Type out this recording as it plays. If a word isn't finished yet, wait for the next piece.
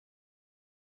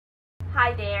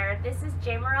Hi there, this is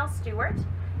Jamarelle Stewart,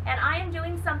 and I am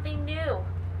doing something new.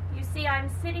 You see,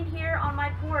 I'm sitting here on my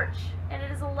porch, and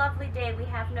it is a lovely day. We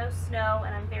have no snow,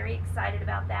 and I'm very excited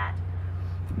about that.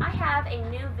 I have a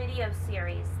new video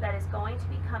series that is going to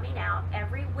be coming out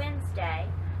every Wednesday.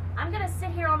 I'm going to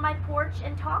sit here on my porch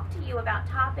and talk to you about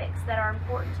topics that are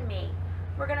important to me.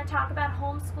 We're going to talk about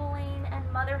homeschooling and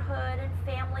motherhood and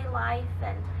family life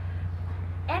and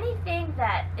anything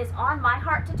that is on my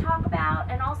heart to talk about,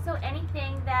 and also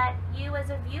anything that you as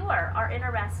a viewer are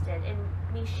interested in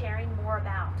me sharing more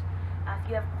about. If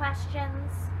you have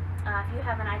questions, if you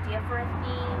have an idea for a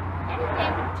theme,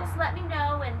 anything, just let me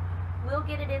know and we'll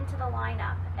get it into the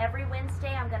lineup. Every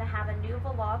Wednesday I'm going to have a new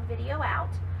vlog video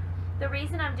out. The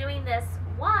reason I'm doing this,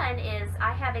 one, is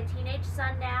I have a teenage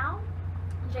son now.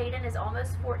 Jaden is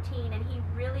almost 14 and he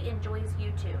really enjoys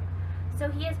YouTube. So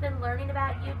he has been learning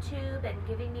about YouTube and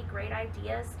giving me great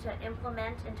ideas to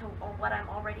implement into what I'm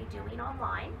already doing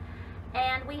online.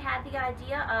 And we had the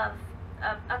idea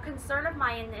of, a concern of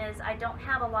mine is I don't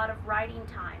have a lot of writing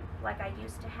time like I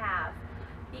used to have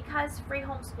because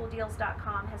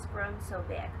freehomeschooldeals.com has grown so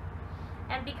big.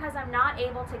 And because I'm not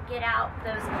able to get out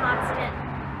those constant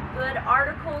good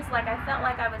articles like I felt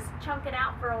like I was chunking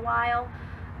out for a while,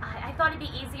 I thought it'd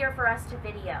be easier for us to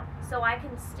video, so I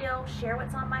can still share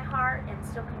what's on my heart and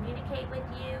still communicate with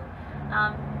you,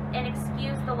 and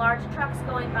excuse the large trucks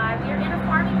going by. We are in a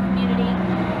farming community,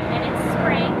 and it's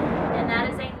spring, and that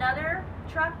is another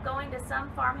truck going to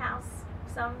some farmhouse,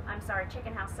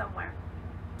 chicken house somewhere.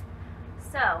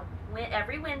 So,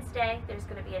 every Wednesday, there's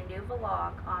going to be a new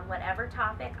vlog on whatever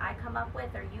topic I come up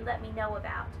with or you let me know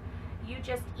about. You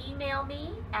just email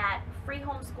me at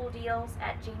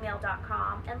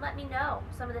freehomeschooldeals@gmail.com and let me know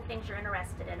some of the things you're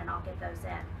interested in, and I'll get those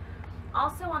in.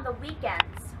 Also on the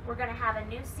weekends, we're going to have a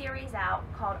new series out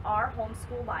called Our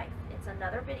Homeschool Life. It's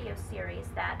another video series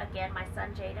that, again, my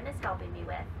son Jaden is helping me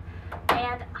with.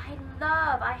 And I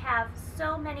have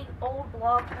so many old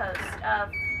blog posts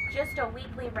of just a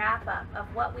weekly wrap-up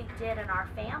of what we did in our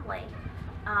family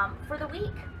for the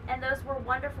week. And those were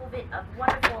wonderful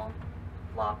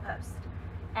blog post.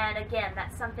 And again,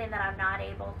 that's something that I'm not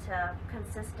able to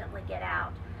consistently get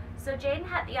out. So Jaden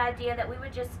had the idea that we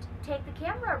would just take the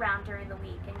camera around during the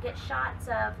week and get shots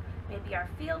of maybe our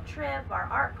field trip, our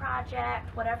art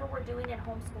project, whatever we're doing in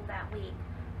homeschool that week.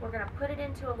 We're going to put it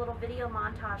into a little video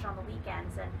montage on the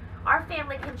weekends, and our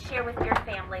family can share with your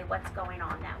family what's going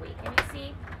on that week. And you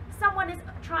see, someone is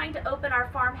trying to open our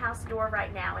farmhouse door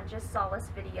right now and just saw us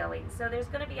videoing. So there's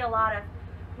going to be a lot of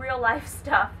real life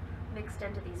stuff mixed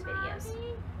into these videos.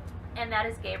 Mommy. And that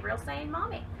is Gabriel saying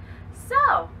mommy.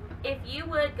 So if you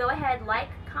would go ahead,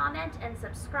 like, comment, and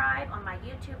subscribe on my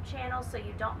YouTube channel so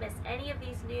you don't miss any of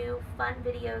these new fun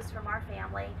videos from our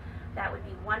family, that would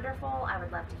be wonderful. I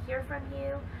would love to hear from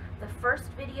you. The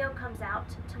first video comes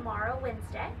out tomorrow,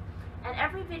 Wednesday, and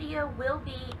every video will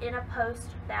be in a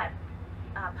post that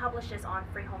publishes on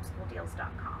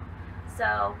freehomeschooldeals.com.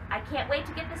 So I can't wait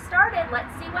to get this started.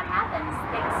 Let's